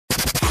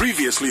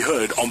Previously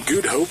heard on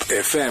Good Hope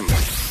FM.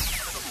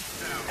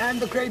 And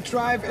the Great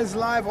Drive is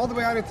live all the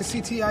way out at the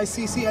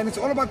CTICC, and it's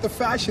all about the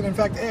fashion. In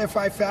fact,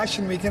 AFI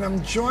Fashion Week, and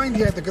I'm joined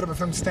here at the Good Hope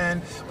FM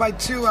stand by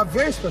two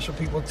very special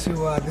people to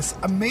this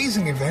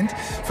amazing event.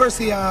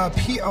 Firstly,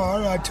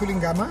 PR, Thulile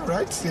Gama,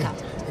 right?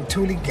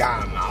 Thulile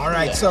Gama, all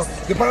right. Yes. So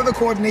you're part of the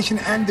coordination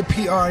and the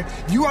PR.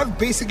 You are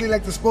basically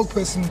like the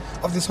spokesperson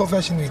of this whole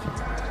fashion week.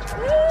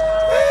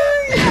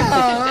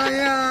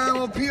 Yeah,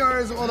 well, PR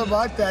is all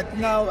about that.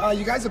 Now,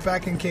 you guys are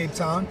back in Cape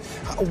Town.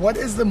 What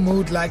is the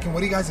mood like, and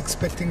what are you guys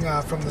expecting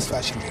from this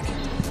fashion week?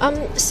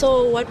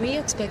 So what we're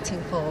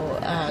expecting for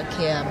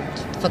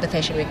the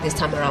fashion week this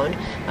time around,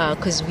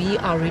 because we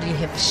are really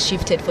have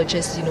shifted for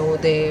just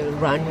the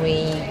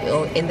runway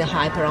and the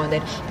hype around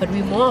that, but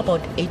we're more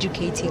about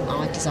educating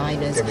our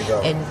designers. There we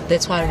go. And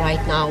that's why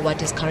right now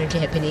what is currently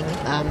happening,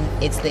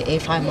 it's the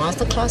AFI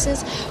master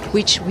classes,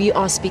 which we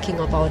are speaking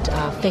about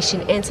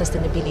fashion and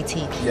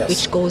sustainability, yes,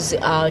 which goes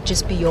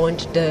just beyond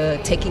the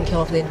taking care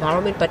of the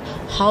environment, but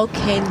how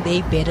can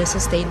they better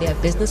sustain their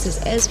businesses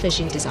as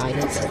fashion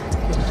designers. Okay.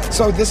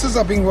 So this is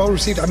being well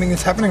received. I mean,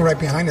 it's happening right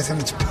behind us, and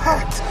it's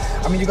packed.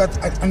 I mean, you got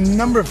a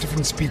number of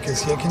different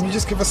speakers here. Can you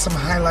just give us some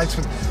highlights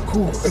with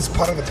who is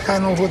part of the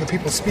panel, who are the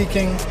people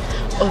speaking?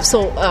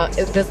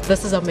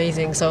 This is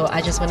amazing. So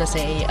I just want to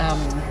say,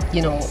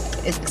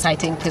 it's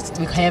exciting because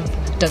we have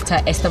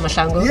Dr. Esther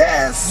Mahlangu.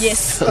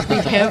 Yes, we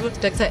have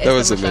Dr. Esther That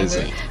was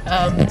Mahlangu,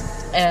 amazing.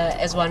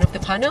 as one of the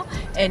panel,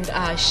 and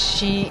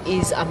she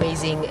is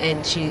amazing,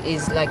 and she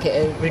is like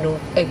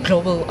a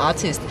global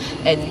artist,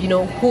 and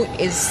who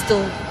is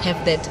still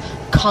have that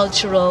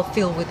cultural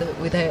feel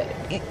with her.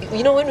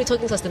 When we're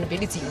talking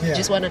sustainability, we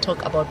just want to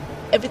talk about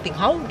everything.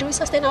 How do we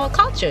sustain our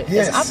culture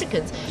as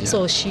Africans? Yeah.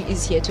 So she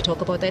is here to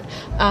talk about that.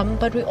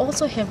 But we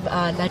also have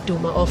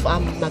Laduma of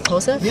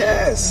Makosa.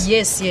 Yes.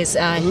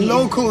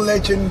 Local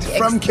legend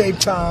from Cape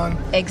Town.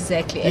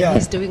 Exactly, and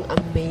he's doing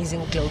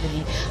amazing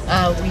globally.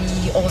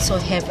 We also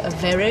have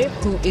Vera,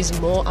 who is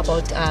more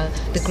about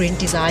the green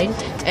design,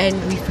 and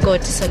we've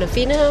got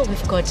Salafina,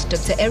 we've got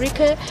Dr.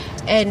 Erica,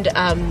 and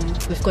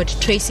we've got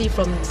Tracy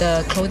from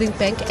the clothing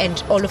bank,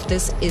 and all of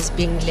this is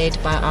being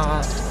led by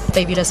our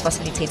fabulous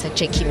facilitator,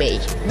 Jackie May.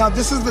 Now,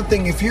 this is the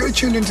thing. If you're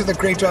tuned into the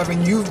Great Drive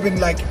and you've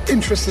been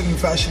interested in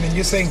fashion, and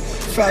you're saying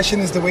fashion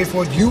is the way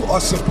forward, you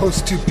are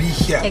supposed to be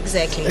here.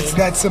 Exactly. It's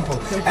that simple.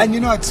 And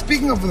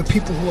speaking of the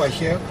people who are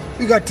here,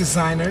 we got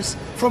designers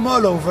from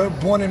all over,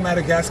 born in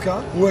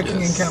Madagascar,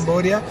 working in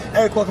Cambodia.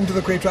 Eric, welcome to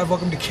the Great Drive.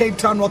 Welcome to Cape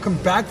Town. Welcome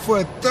back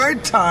for a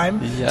third time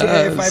to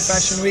AFI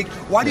Fashion Week.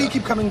 Why do you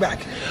keep coming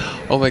back?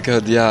 Oh my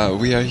God,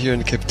 we are here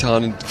in Cape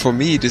Town. And for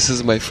me, this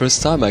is my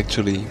first time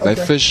actually. My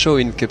first show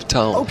in Cape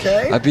Town.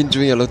 Okay. I've been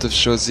doing a lot of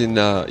shows in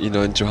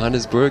in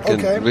Johannesburg,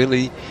 and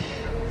really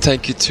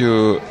thank you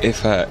to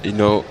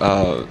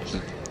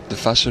the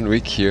Fashion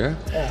Week here.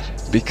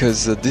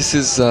 Because this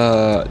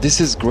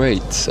is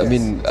great. I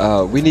mean,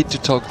 we need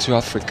to talk to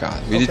Africa.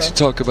 We need to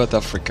talk about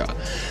Africa,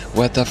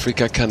 what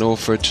Africa can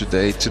offer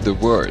today to the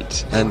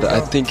world, and I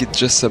think it's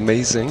just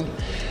amazing.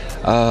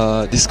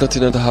 This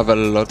continent have a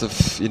lot of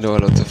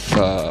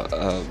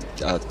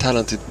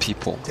talented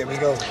people. There we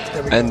go.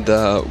 And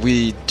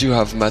we do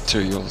have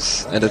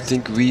materials, and I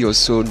think we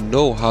also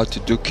know how to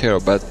do care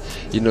about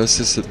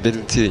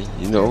accessibility.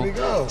 There we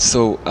go.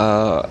 So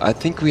I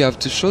think we have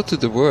to show to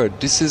the world.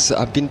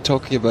 I've been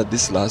talking about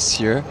this last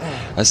year.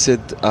 I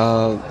said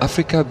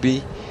Africa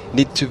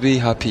need to be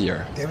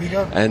happier. There we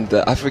go. And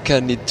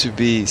Africa need to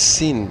be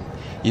seen,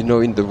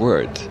 in the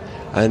world.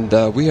 And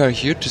we are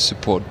here to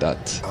support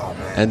that. Oh,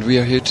 man. And we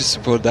are here to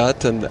support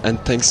that. And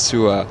thanks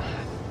to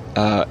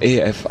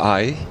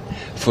AFI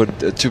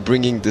to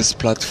bringing this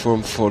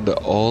platform for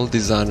all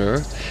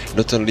designer,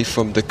 not only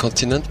from the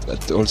continent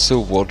but also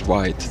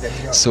worldwide.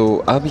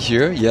 So I'm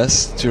here,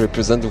 to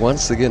represent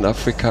once again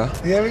Africa.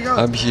 There we go.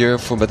 I'm here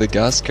for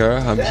Madagascar.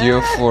 I'm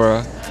here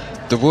for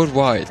the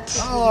worldwide.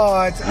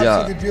 Oh, it's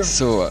absolutely beautiful.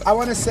 So I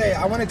want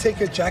to take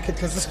your jacket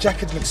because this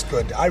jacket looks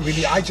good. I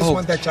just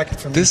want that jacket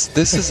for me.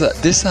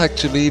 This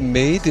actually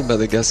made in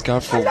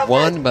Madagascar for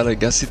one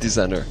Malagasy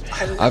designer.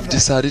 I've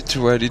decided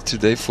to wear it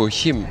today for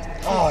him.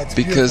 Oh, it's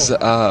because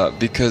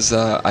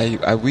beautiful.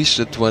 I wish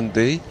that one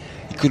day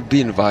he could be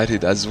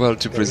invited as well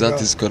to present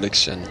his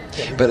collection.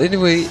 But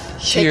anyway,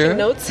 here taking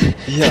notes.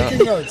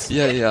 Taking notes.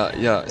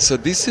 Yeah. So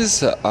this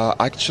is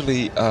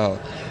actually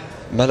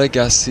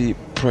Malagasy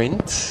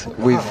print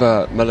with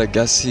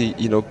Malagasy,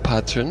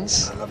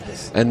 patterns,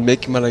 and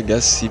make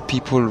Malagasy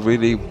people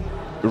really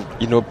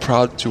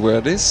proud to wear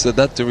this. So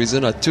that's the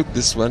reason I took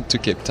this one to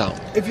Cape Town.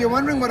 If you're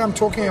wondering what I'm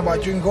talking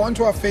about, you can go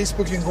onto our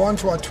Facebook, you can go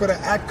onto our Twitter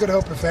at Good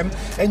Hope FM,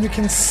 and you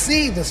can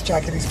see this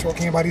jacket he's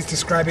talking about, he's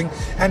describing.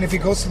 And if he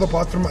goes to the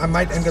bathroom, I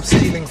might end up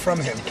stealing from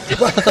him.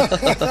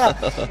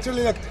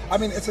 Truly, look, I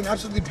mean, it's an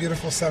absolutely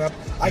beautiful setup.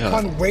 I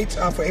can't wait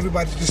for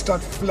everybody to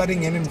start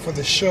flooding in and for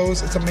the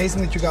shows. It's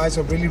amazing that you guys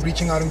are really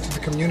reaching out into the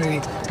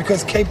community,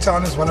 because Cape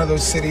Town is one of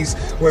those cities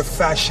where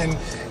fashion,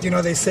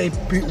 they say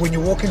when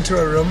you walk into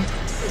a room,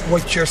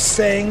 what you're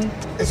saying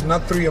is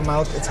not through your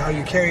mouth, it's how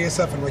you carry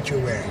yourself and what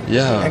you're wearing.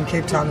 Yeah. And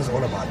Cape Town is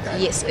all about that.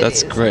 Yes,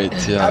 That's great.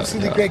 Yeah.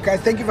 Absolutely great,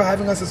 guys. Thank you for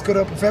having us as Good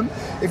Hope FM.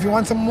 If you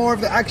want some more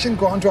of the action,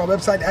 go onto our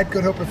website at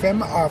Good Hope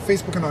FM, our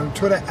Facebook and on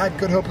Twitter at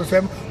Good Hope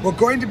FM. We're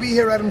going to be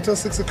here right until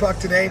 6 o'clock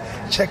today.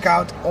 Check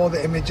out all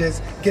the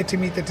images, get to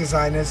meet the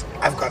designers.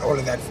 I've got all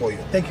of that for you.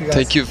 Thank you, guys.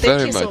 Thank you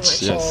very you so much.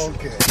 much. Yes. All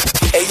good.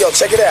 Hey, yo,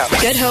 check it out.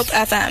 Good Hope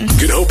FM.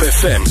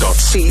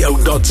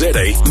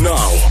 GoodHopeFM.co.za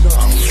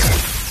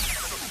now.